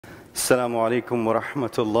السلام عليكم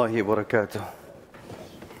ورحمة الله وبركاته.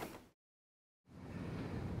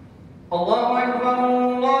 الله أكبر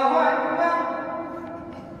الله أكبر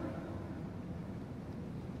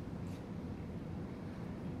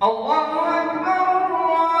الله أكبر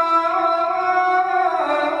الله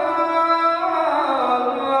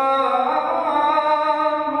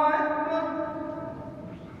أكبر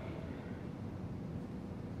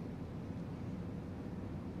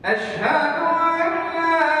أشهد أن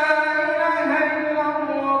لا إله إلا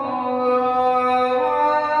الله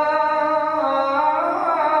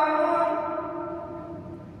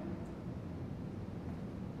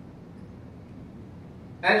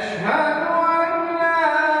أشهد أن لا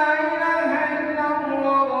إله إلا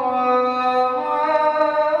الله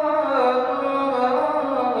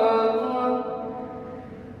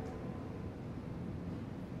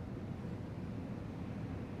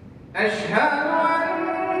أشهد أن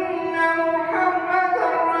محمدا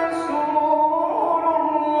رسول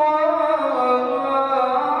الله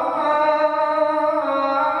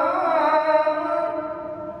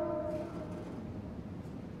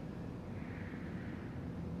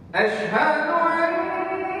أشهد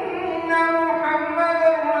أن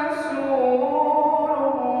محمدا رسول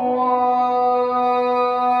الله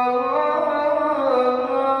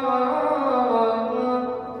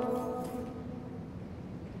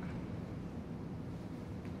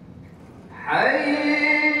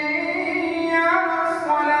حي على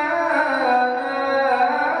الصلاة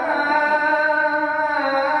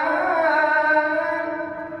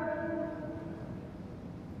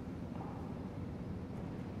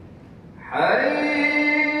حي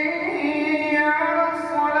على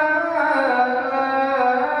الصلاة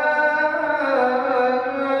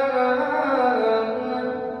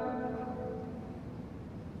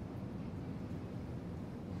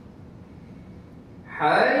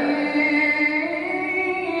حي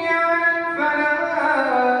على الفلاح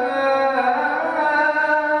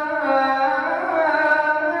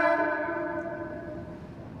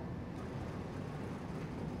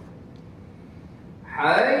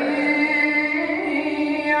حي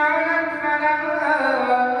على الفلاح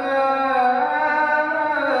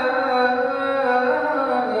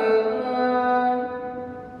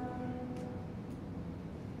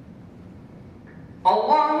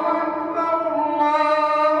الله أكبر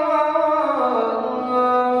الله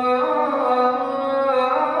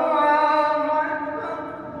أكبر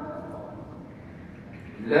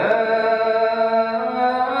لا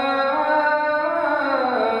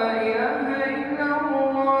إله إلا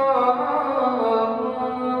الله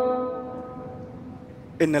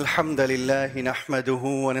إن الحمد لله نحمده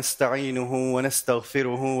ونستعينه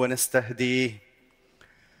ونستغفره ونستهديه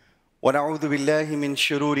ونعوذ بالله من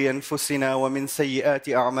شرور أنفسنا ومن سيئات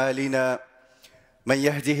أعمالنا من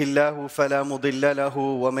يهده الله فلا مضل له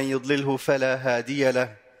ومن يضلله فلا هادي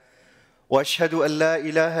له وأشهد أن لا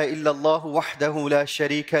إله إلا الله وحده لا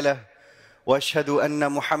شريك له وأشهد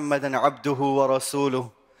أن محمدًا عبده ورسوله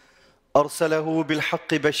أرسله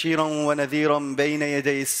بالحق بشيرا ونذيرا بين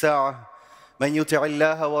يدي الساعة من يطع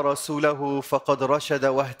الله ورسوله فقد رشد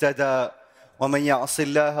واهتدى ومن يعص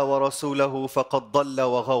الله ورسوله فقد ضل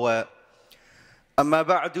وغوى أما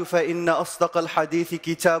بعد فإن أصدق الحديث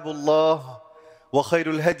كتاب الله وخير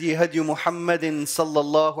الهدي هدي محمد صلى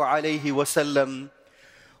الله عليه وسلم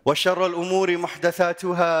وشر الأمور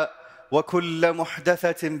محدثاتها وكل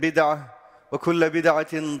محدثة بدعة وكل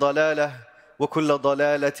بدعة ضلالة وكل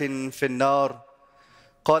ضلالة في النار.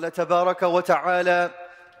 قال تبارك وتعالى: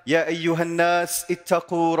 يا أيها الناس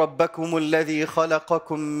اتقوا ربكم الذي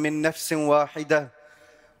خلقكم من نفس واحدة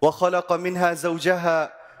وخلق منها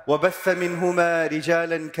زوجها وبث منهما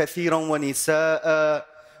رجالا كثيرا ونساء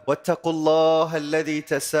واتقوا الله الذي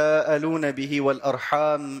تساءلون به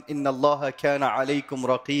والأرحام إن الله كان عليكم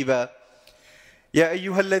رقيبا. يا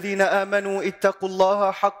أيها الذين آمنوا اتقوا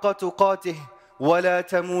الله حق تقاته ولا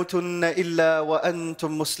تموتن إلا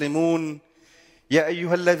وأنتم مسلمون. يا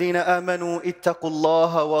أيها الذين آمنوا اتقوا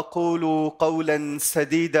الله وقولوا قولا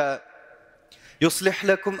سديدا يصلح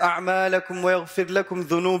لكم أعمالكم ويغفر لكم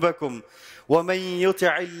ذنوبكم ومن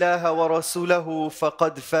يطع الله ورسوله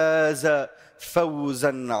فقد فاز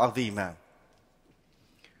فوزا عظيما.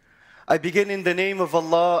 I begin in the name of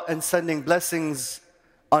Allah and sending blessings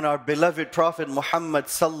on our beloved Prophet Muhammad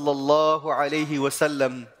sallallahu alayhi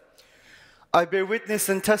wasallam. I bear witness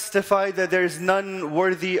and testify that there is none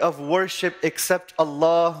worthy of worship except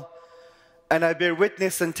Allah, and I bear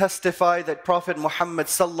witness and testify that Prophet Muhammad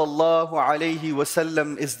sallallahu alayhi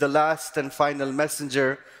wasallam is the last and final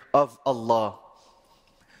messenger of Allah.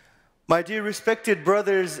 My dear respected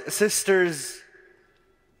brothers, sisters,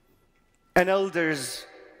 and elders,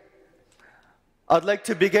 I'd like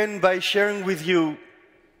to begin by sharing with you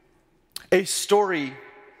a story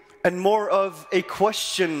and more of a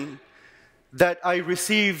question that I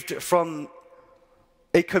received from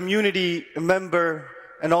a community member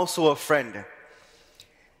and also a friend.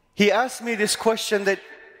 He asked me this question that,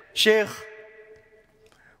 Sheikh,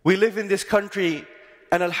 we live in this country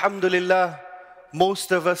and alhamdulillah,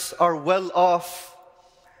 most of us are well off.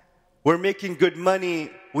 We're making good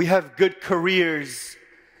money, we have good careers,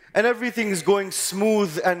 and everything is going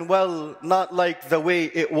smooth and well, not like the way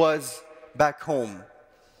it was back home.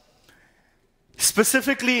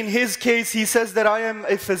 Specifically in his case, he says that I am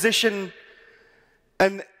a physician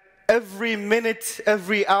and every minute,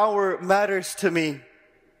 every hour matters to me.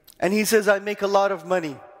 And he says I make a lot of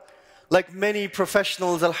money, like many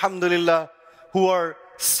professionals, alhamdulillah, who are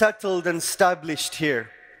settled and established here.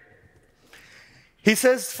 He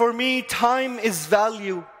says, for me, time is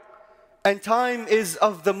value, and time is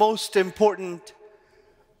of the most important,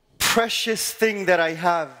 precious thing that I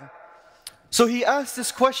have. So he asked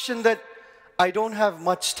this question that I don't have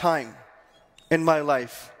much time in my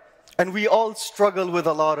life. And we all struggle with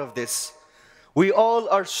a lot of this. We all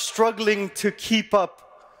are struggling to keep up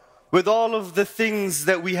with all of the things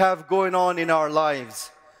that we have going on in our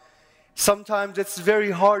lives. Sometimes it's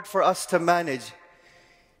very hard for us to manage.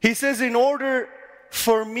 He says, in order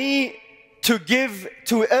for me to give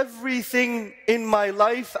to everything in my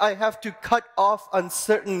life, I have to cut off on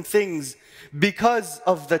certain things because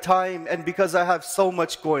of the time and because I have so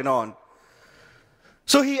much going on.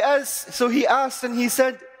 So he asked and he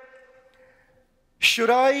said, should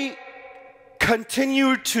I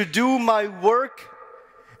continue to do my work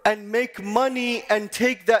and make money and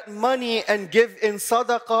take that money and give in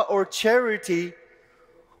sadaqah or charity,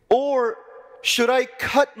 or should I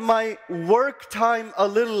cut my work time a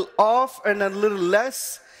little off and a little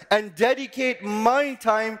less and dedicate my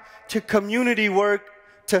time to community work,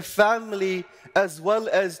 to family, as well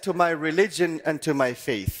as to my religion and to my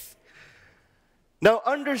faith? Now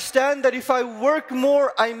understand that if I work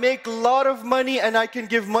more, I make a lot of money and I can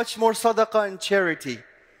give much more sadaqah and charity.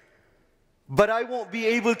 But I won't be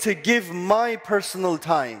able to give my personal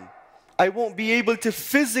time. I won't be able to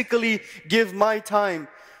physically give my time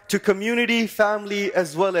to community, family,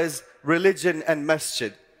 as well as religion and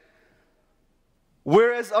masjid.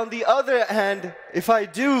 Whereas on the other hand, if I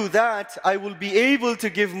do that, I will be able to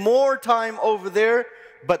give more time over there,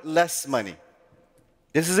 but less money.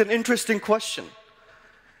 This is an interesting question.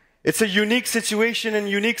 It's a unique situation and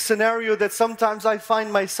unique scenario that sometimes I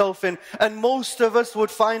find myself in, and most of us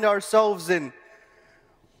would find ourselves in.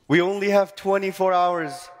 We only have 24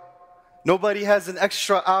 hours. Nobody has an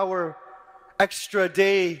extra hour, extra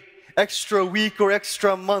day, extra week, or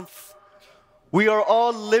extra month. We are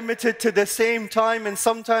all limited to the same time, and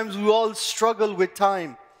sometimes we all struggle with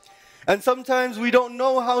time. And sometimes we don't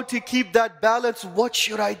know how to keep that balance. What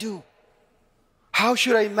should I do? How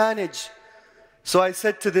should I manage? So I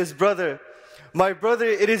said to this brother, my brother,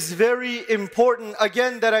 it is very important,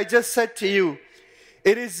 again, that I just said to you,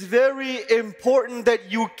 it is very important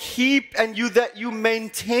that you keep and that you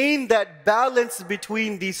maintain that balance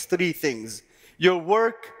between these three things: your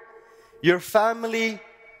work, your family,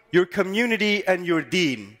 your community, and your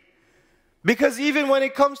deen. Because even when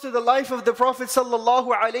it comes to the life of the Prophet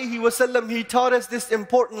ﷺ, he taught us this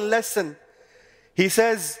important lesson. He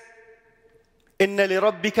says, إن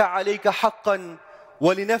لربك عليك حقا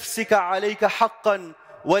ولنفسك عليك حقا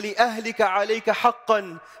ولأهلك عليك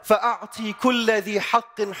حقا فأعطي كل ذي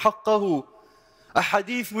حق حقه. A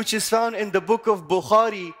hadith which is found in the book of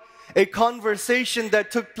Bukhari, a conversation that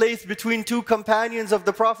took place between two companions of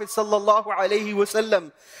the Prophet sallallahu alaihi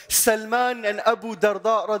wasallam, Salman and Abu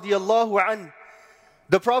Darda radiyallahu anhu.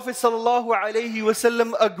 The Prophet sallallahu alaihi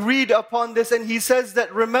wasallam agreed upon this, and he says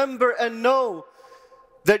that remember and know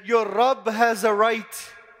that your Rabb has a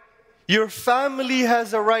right, your family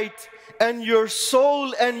has a right, and your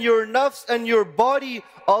soul and your nafs and your body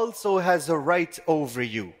also has a right over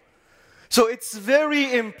you. So it's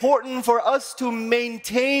very important for us to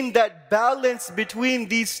maintain that balance between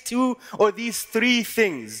these two or these three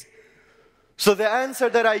things. So the answer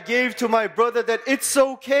that I gave to my brother, that it's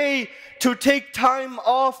okay to take time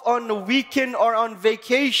off on the weekend or on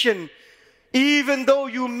vacation, even though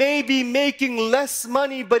you may be making less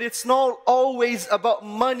money, but it's not always about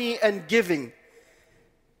money and giving.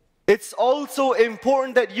 It's also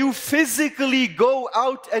important that you physically go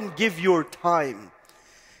out and give your time.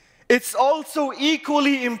 It's also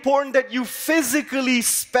equally important that you physically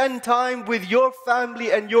spend time with your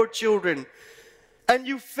family and your children. And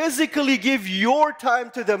you physically give your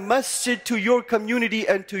time to the masjid, to your community,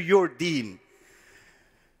 and to your deen.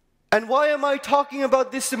 And why am I talking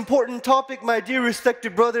about this important topic, my dear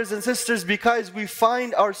respected brothers and sisters? Because we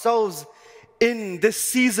find ourselves in this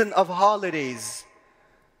season of holidays.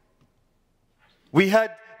 We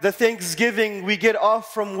had the Thanksgiving, we get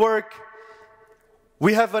off from work.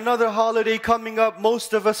 We have another holiday coming up.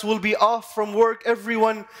 Most of us will be off from work.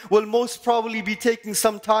 Everyone will most probably be taking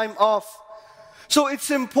some time off. So it's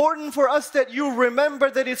important for us that you remember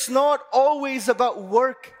that it's not always about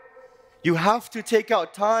work. You have to take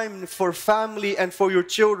out time for family and for your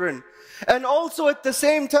children. And also at the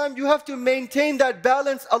same time, you have to maintain that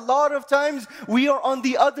balance. A lot of times we are on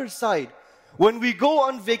the other side. When we go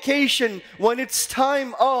on vacation, when it's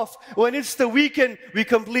time off, when it's the weekend, we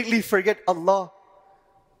completely forget Allah.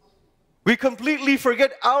 We completely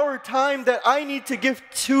forget our time that I need to give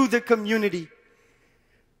to the community,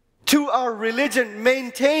 to our religion,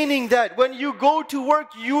 maintaining that. When you go to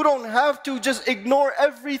work, you don't have to just ignore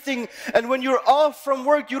everything. And when you're off from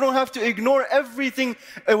work, you don't have to ignore everything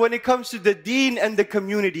when it comes to the deen and the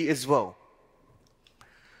community as well.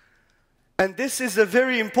 And this is a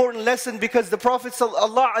very important lesson because the Prophet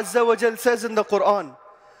Allah Azza wa Jal says in the Quran,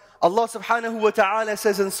 Allah subhanahu wa ta'ala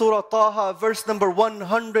says in Surah Taha, verse number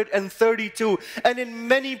 132, and in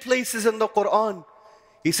many places in the Quran,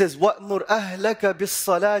 He says, وَأْمُرْ أَهْلَكَ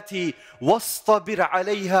بِالصَّلَاةِ وَاصْطَبِرْ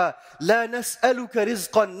عَلَيْهَا لَا نَسْأَلُكَ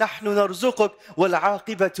رِزْقًا نَحْنُ نَرْزُقُكَ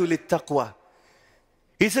وَالْعَاقِبَةُ لِلتَّقْوَى.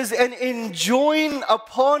 He says, and enjoin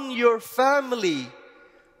upon your family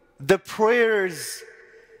the prayers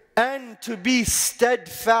and to be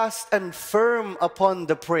steadfast and firm upon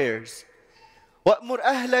the prayers. وَأْمُرْ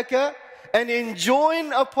أَهْلَكَ, and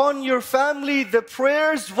enjoin upon your family the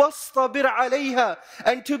prayers, وَاصْطَبِرْ عَلَيْهَا,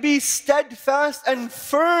 and to be steadfast and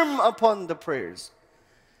firm upon the prayers.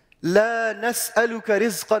 لَا نَسْأَلُكَ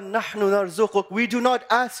رِزْقًا نَحْنُ نَرْزُقُكَ. We do not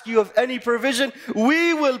ask you of any provision,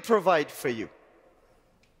 we will provide for you.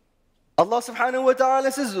 Allah subhanahu wa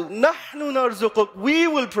ta'ala says, نَحْنُ نَرْزُقُكَ, we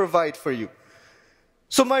will provide for you.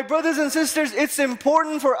 So my brothers and sisters, it's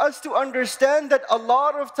important for us to understand that a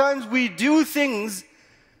lot of times we do things,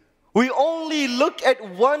 we only look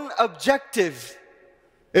at one objective.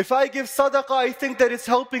 If I give sadaqah, I think that it's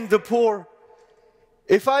helping the poor.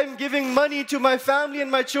 If I'm giving money to my family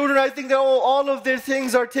and my children, I think that all of their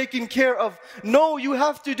things are taken care of. No, you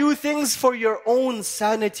have to do things for your own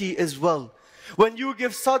sanity as well. When you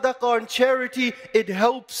give sadaqah and charity, it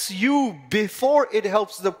helps you before it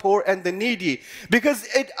helps the poor and the needy. Because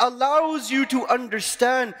it allows you to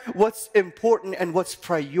understand what's important and what's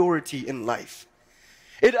priority in life.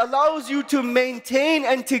 It allows you to maintain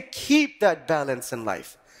and to keep that balance in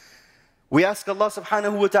life. We ask Allah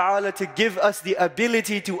subhanahu wa ta'ala to give us the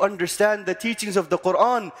ability to understand the teachings of the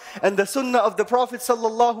Quran and the Sunnah of the Prophet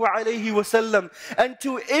sallallahu alayhi wa sallam, and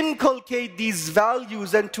to inculcate these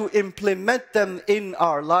values and to implement them in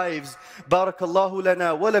our lives. Barakallahu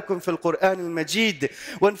lana wa lakum fil Qur'an al-Majid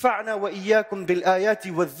wa anfa'na wa iyyakum bil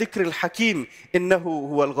ayati wa dhikr al-hakim innahu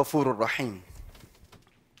huwa al-ghafur ar-rahim.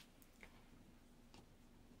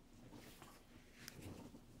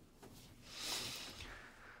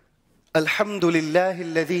 الحمد لله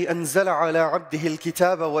الذي أنزل على عبده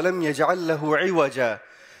الكتاب ولم يجعل له عوجا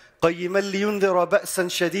قيما لينذر بأسا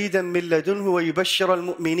شديدا من لدنه ويبشر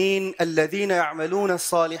المؤمنين الذين يعملون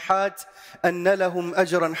الصالحات أن لهم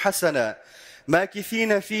أجرا حسنا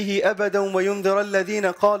ماكثين فيه أبدا وينذر الذين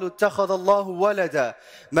قالوا اتخذ الله ولدا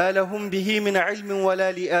ما لهم به من علم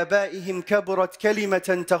ولا لآبائهم كبرت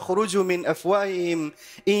كلمة تخرج من أفواههم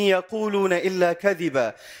إن يقولون إلا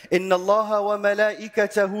كذبا إن الله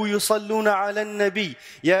وملائكته يصلون على النبي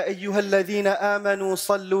يا أيها الذين آمنوا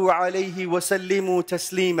صلوا عليه وسلموا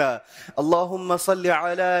تسليما اللهم صل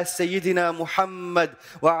على سيدنا محمد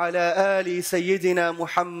وعلى آل سيدنا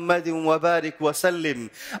محمد وبارك وسلم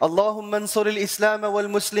اللهم انصر الإسلام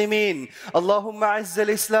والمسلمين اللهم أعز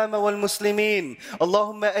الإسلام والمسلمين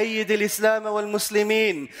اللهم أيد الإسلام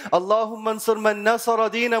والمسلمين اللهم انصر من نصر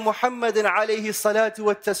دين محمد عليه الصلاة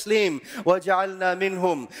والتسليم واجعلنا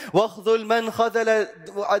منهم واخذل من خذل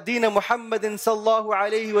دين محمد صلى الله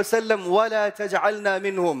عليه وسلم ولا تجعلنا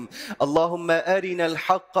منهم اللهم أرنا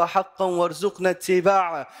الحق حقا وارزقنا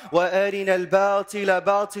اتباعه وأرنا الباطل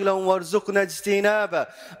باطلا وارزقنا اجتنابه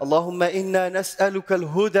اللهم إنا نسألك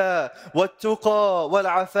الهدى والتقى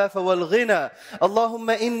والعفاف والغنى اللهم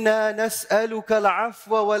إنا نسألك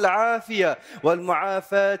العفو والعافية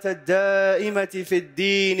والمعافاة الدائمة في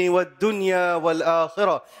الدين والدنيا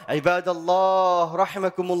والآخرة عباد الله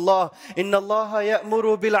رحمكم الله إن الله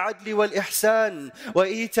يأمر بالعدل والإحسان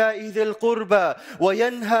وإيتاء ذي القربى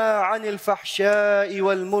وينهى عن الفحشاء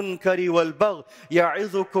والمنكر والبغي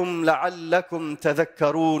يعظكم لعلكم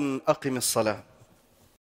تذكرون أقم الصلاة